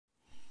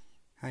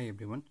Hi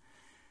everyone.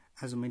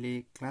 आज मैले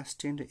class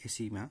 10 र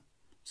एसई मा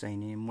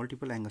चाहिने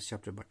मल्टिपल एंगल्स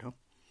च्याप्टरबाट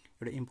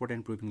एउटा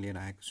इम्पोर्टेन्ट प्रुफिङ लिएर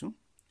आएको छु।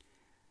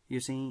 यो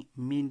चाहिँ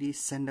मेनली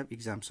स्ट्यान्ड अप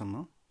एक्जाम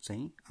सम्म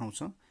चाहिँ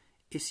आउँछ।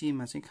 एसई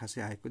मा चाहिँ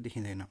खासै आएको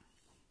देखिदैन।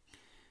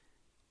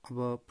 अब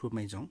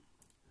प्रुफमै जाउँ।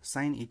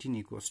 sin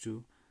 18 =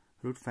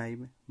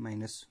 √5 -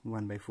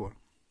 1/4।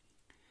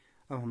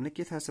 अब हामीलाई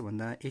के थाहा छ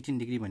भन्दा 18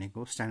 डिग्री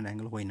भनेको स्ट्यान्डर्ड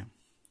एंगल होइन।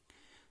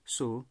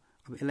 सो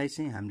अब यसलाई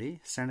चाहिँ हामीले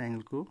स्ट्यान्डर्ड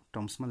एंगलको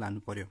टर्म्समा लानु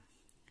पर्यो।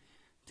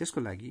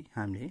 त्यसको लागि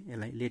हामीले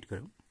यसलाई लेट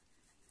गरौँ।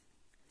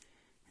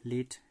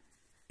 Late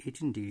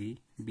 18 degree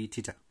be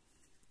theta.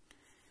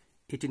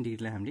 18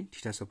 डिग्रीलाई हामीले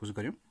थीटा सपोज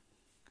गर्यौं।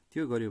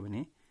 त्यो गर्यो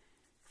भने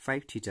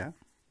 5 थीटा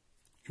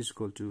 =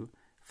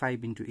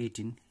 5 *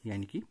 18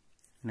 यानी कि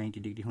 90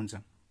 डिग्री हुन्छ।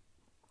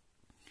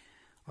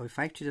 अब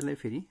 5 थीटालाई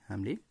फेरि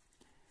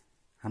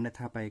हामीलाई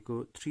थाहा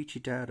पाएको 3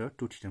 थीटा र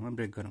 2 थीटामा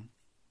ब्रेक गरौँ।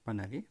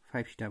 भन्नाले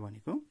 5 थीटा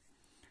भनेको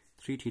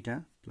 3 थीटा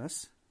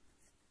 +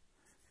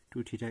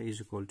 2 थीटा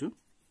 =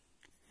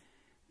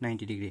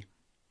 90 डिग्री।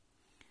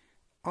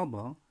 अब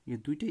यो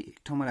दुईटै एक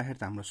ठाउँमा राखेर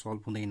त हाम्रो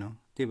सल्भ हुँदैन।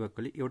 त्यही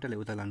भएकोले एउटालाई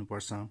उता लानु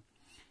पर्छ।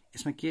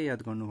 यसमा के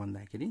याद गर्नु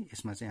भन्दाखेरि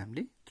यसमा चाहिँ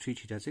हामीले 3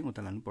 थीटा चाहिँ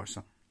उता लानु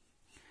पर्छ।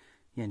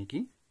 यानी कि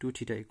 2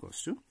 थीटा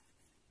 =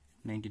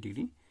 90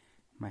 डिग्री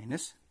 -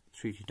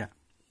 3 थीटा।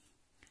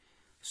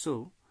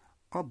 सो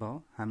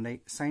अब हामीलाई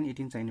sin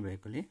 18 चाहिने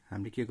भएकोले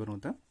हामीले के गरौँ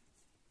त?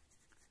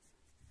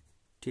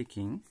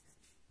 Taking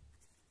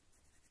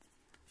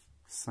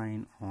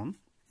sin on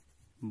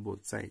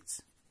both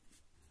sides।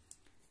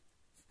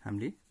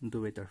 हामीले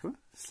दुवैतर्फ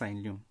sin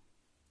लियौं।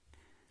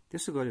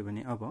 त्यसो गर्यो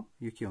भने अब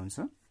यो के हुन्छ?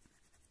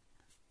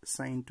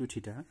 sin 2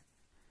 theta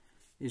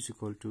 =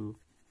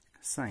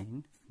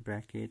 sin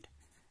bracket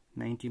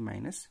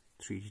 90 -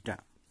 3 theta.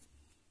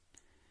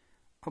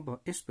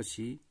 अब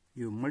यसपछि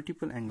यो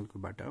मल्टिपल एंगलको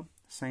बाट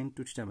sin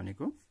 2 थीटा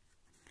भनेको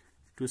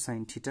 2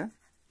 sin थीटा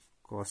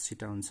cos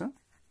थीटा हुन्छ।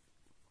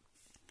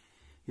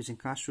 यो चाहिँ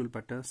cos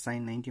रुलबाट sin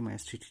 90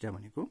 - 3 थीटा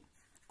भनेको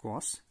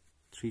cos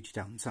 3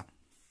 थीटा हुन्छ।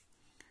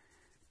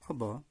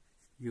 अब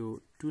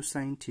यो 2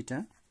 sin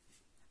थीटा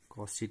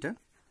cos थीटा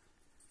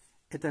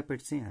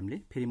यतापट्टि चाहिँ हामीले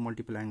फेरि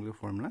मल्टिपल एंगल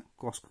फर्मुला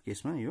cos को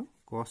केसमा यो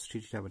cos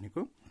 3 थीटा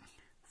भनेको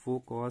 4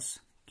 cos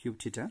cube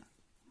theta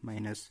 -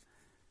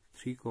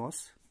 3 cos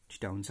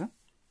theta हुन्छ। अब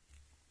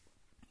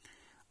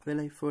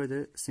यसलाई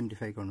फर्दर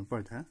सिम्प्लिफाई गर्नु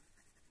पर्दा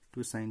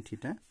 2 sin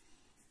थीटा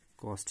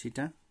cos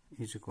थीटा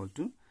 =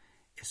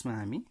 यसमा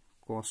हामी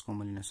cos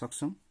कमन लिन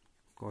सक्छौं।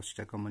 cos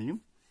थीटा कमन लियौं।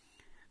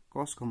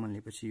 cos कमन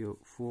लिएपछि यो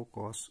 4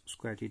 cos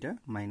स्क्वायर थीटा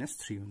 -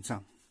 3 हुन्छ।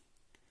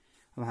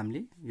 अब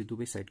हामीले यो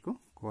दुवै साइडको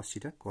cos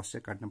थीटा cos थीटा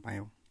काट्न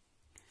पायौं।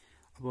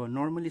 अब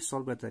नर्मली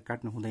सल्भ गर्दा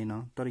काट्न हुँदैन,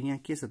 तर यहाँ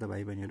के छ त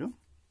भाइ बहिनीहरु?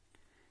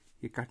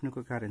 यो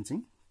काट्नुको कारण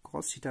चाहिँ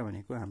cos थीटा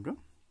भनेको हाम्रो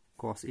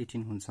cos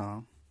 18 हुन्छ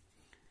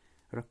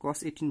र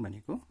cos 18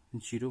 भनेको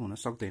 0 हुन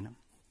सक्दैन।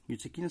 यो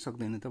चाहिँ किन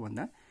सक्दैन त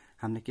भन्दा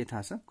हामीलाई के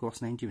थाहा छ?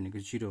 cos 90 भनेको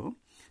 0 हो।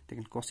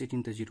 त्यसैले cos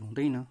 18 त 0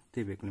 हुँदैन।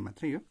 त्यही भएकोले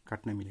मात्र यो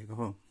काट्न मिलेको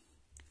हो।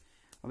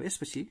 अब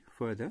यसपछि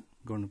फर्दर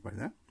गर्नु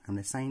पर्दा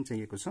हामीलाई sin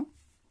चाहिएको छ।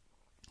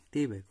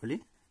 त्यही भएकोले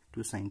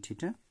 2 sin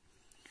थीटा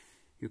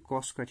यो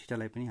cos स्क्वायर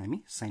थीटालाई पनि हामी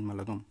sin मा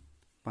लगाउँ।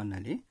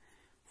 भन्नाले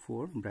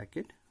 4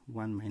 ब्रैकेट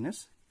 1 -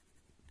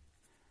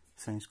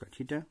 sin स्क्वायर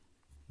थीटा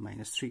 -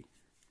 3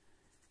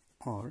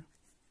 और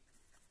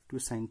 2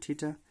 sin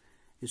थीटा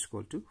 =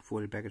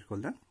 4 ब्रैकेट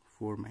खोल्दा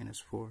 4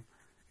 - 4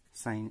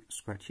 sin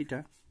स्क्वायर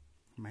थीटा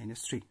 -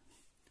 3।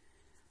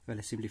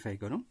 यसलाई सिम्प्लिफाई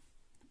गरौँ।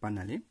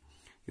 भन्नाले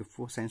यो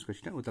 4 sin स्क्वायर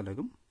थीटा उता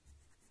लगौँ।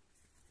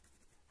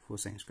 4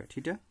 sin स्क्वायर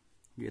थीटा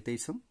यो यतै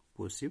छ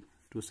पोजिटिभ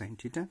 2 sin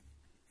थीटा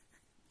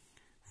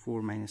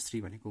 4 -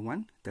 3 भनेको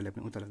 1, त्यसलाई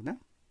पनि उता लाग्दा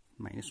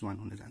 -1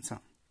 हुन जान्छ।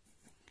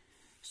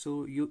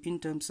 सो यो in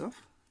terms of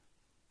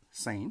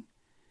sin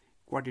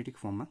quadratic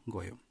फर्ममा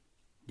गयो।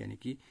 यानी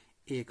कि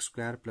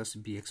ax² +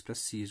 bx +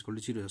 c =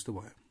 0 जस्तो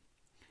भयो।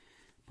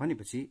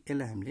 भनेपछि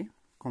यसलाई हामीले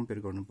कम्पेयर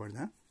गर्नु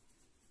पर्दा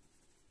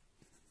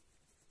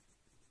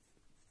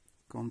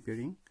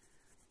comparing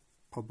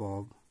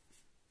above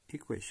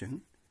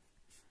equation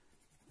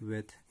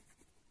with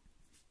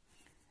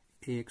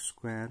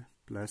ax²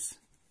 +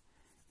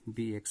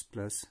 bx +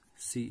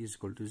 c =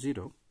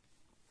 0।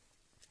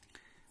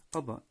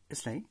 अब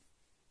यसलाई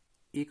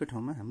a को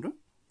ठाउँमा हाम्रो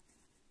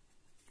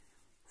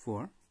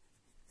 4,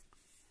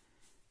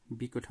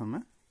 b को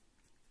ठाउँमा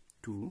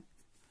 2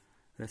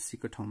 र c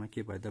को ठाउँमा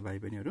के भयो त भाइ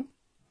बहिनीहरु?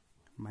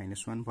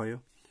 -1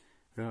 भयो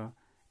र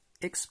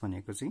x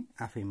भनेको चाहिँ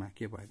आफैमा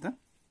के भयो त?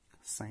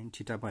 sin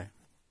थीटा भयो।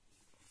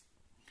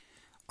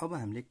 अब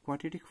हामीले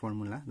क्वाड्रेटिक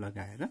फर्मुला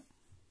लगाएर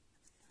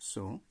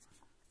so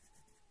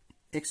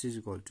x =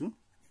 -b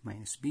 ±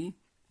 √ b²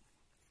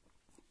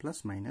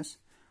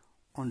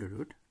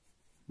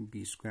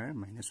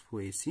 -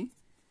 4ac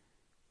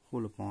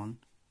whole upon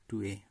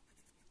 2a।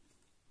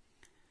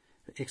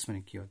 x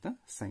भनेको के हो त?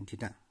 sin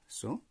theta.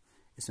 सो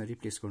यसमा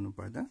रिप्लेस गर्नु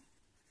पर्दा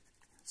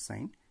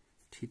sin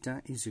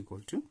थीटा =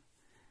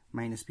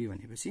 -b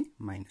भनेपछि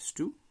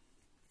 -2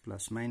 ± √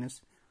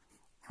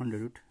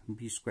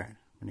 b²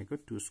 भनेको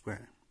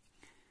 2²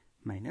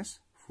 -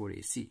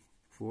 4ac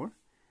 4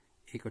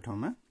 A को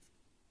ठाउँमा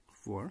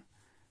 4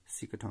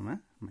 C को ठाउँमा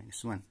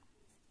 -1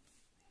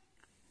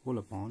 होल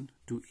अपन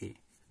 2A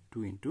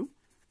 2 into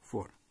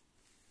 4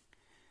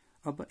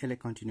 अब यसलाई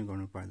कन्टिन्यू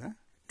गर्नु पर्दा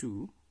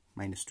 2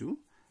 -2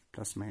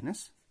 प्लस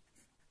माइनस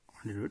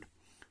under root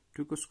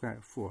 2 को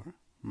square 4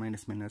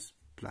 minus minus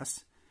plus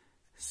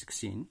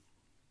 16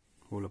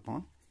 whole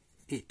upon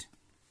 8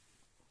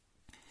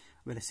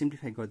 अब यसलाई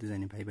सिम्प्लिफाई गर्दै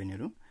जाने भाइ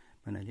बहिनीहरु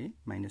भन्नाले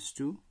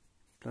 -2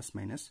 plus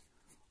minus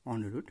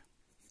under root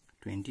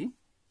 20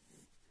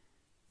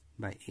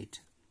 by 8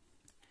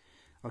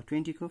 अब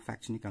 20 को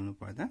फ्याक्सन निकाल्नु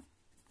पर्दा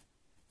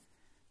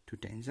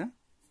 2 times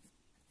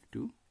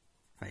 2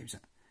 5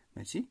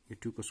 भनेपछि यो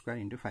 2 को स्क्वायर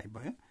इन्टु 5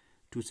 भयो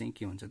 2 चाहिँ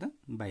के हुन्छ त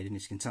बाहिर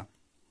निस्किन्छ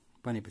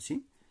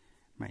भनेपछि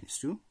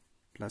 -2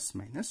 plus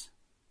minus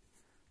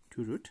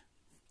 2 root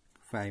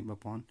 5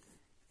 upon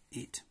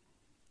 8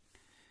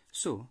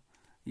 so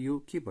यो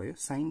के भयो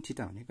sin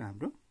थीटा भनेको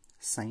हाम्रो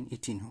sin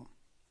 18 हो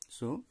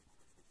so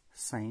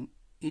sin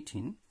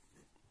 18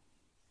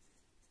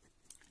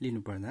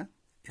 लिनु पर्दा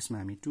यसमा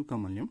हामी 2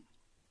 कमन लियौं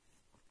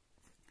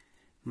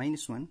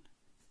 -1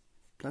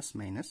 plus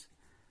minus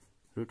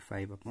root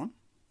 5 upon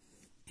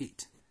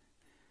 8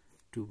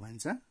 2 1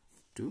 जा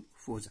 2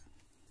 4 जा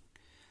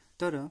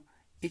तर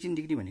 18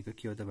 डिग्री भनेको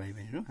के हो त भाइ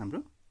बहिनीहरु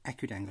हाम्रो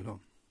एक्युट एंगल हो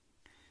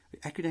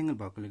एक्युट एंगल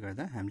भएकोले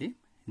गर्दा हामीले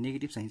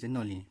नेगेटिभ साइन चाहिँ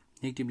नलिने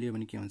नेगेटिभ लियो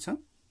भने के हुन्छ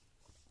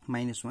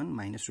 -1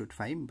 minus root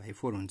 5 by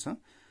 4 हुन्छ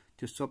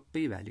त्यो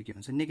सबै भ्यालु के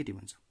हुन्छ नेगेटिभ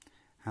हुन्छ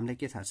हामीलाई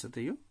के थाहा छ त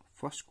यो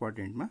फर्स्ट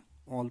क्वाड्रेन्टमा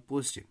अल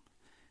पोजिटिभ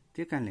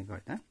त्यो कारणले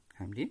गर्दा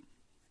हामीले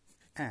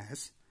as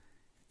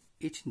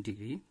 18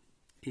 degree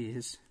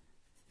is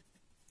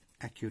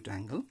acute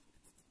angle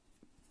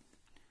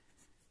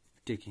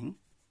taking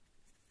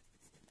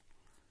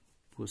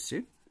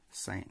positive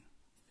sign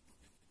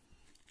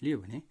लियो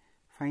भने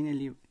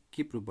फाइनली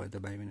के प्रुभ भयो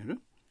त भाइ बहिनीहरु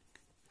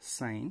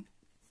sin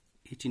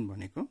 18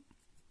 भनेको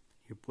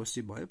यो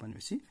पोजिटिभ भयो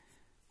भनेपछि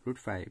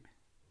 √5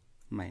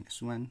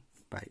 -1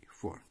 by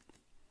 4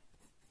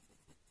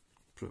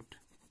 प्रुभड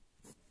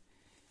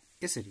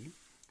यसरी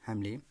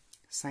हामीले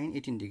sin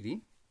 18 डिग्री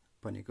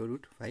भनेको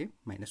 √5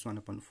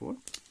 -1 upon 4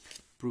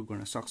 प्रुभ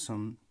गर्न सक्छौं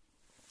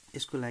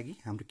यसको लागि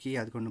हाम्रो के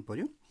याद गर्नु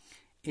पर्यो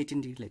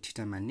 18 डिग्रीलाई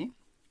थीटा मान्ने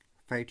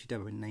 5 थीटा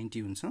भने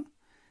 90 हुन्छ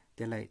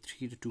त्यसलाई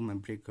 3 र 2 मा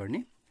ब्रेक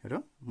गर्ने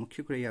र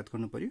मुख्य कुरा याद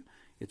गर्नु पर्यो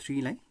यो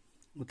 3 लाई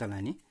उता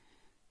लाने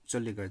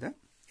जसले गर्दा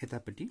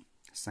यतापटि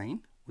sin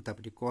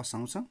उतापटि cos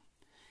आउँछ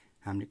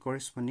हामीले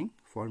करेस्पोन्डिङ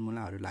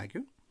फर्मुलाहरु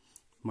लाग्यो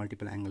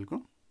मल्टिपल एंगलको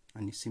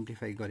अनि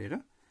सिम्प्लिफाई गरेर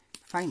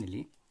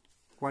फाइनली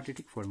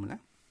क्वाड्रेटिक फर्मुला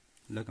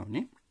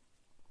लगाउने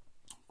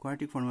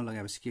क्वाड्रेटिक फर्मुला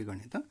लगाएपछि के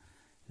गर्ने त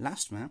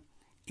लास्टमा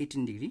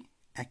 18 डिग्री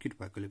एक्युट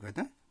भएकोले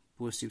गर्दा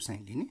पोजिटिभ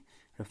साइन लिने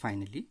र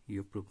फाइनली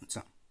यो प्रुभ हुन्छ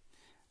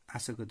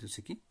आशा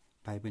गर्दछु कि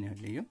भाइ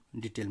बहिनीहरुले यो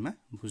डिटेलमा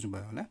बुझ्नु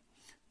भयो होला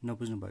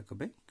नबुझ्नु भएको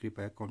भए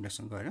कृपया कमेन्ट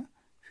बक्समा गएर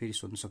फेरि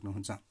सोध्न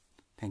सक्नुहुन्छ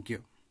थ्यांक यू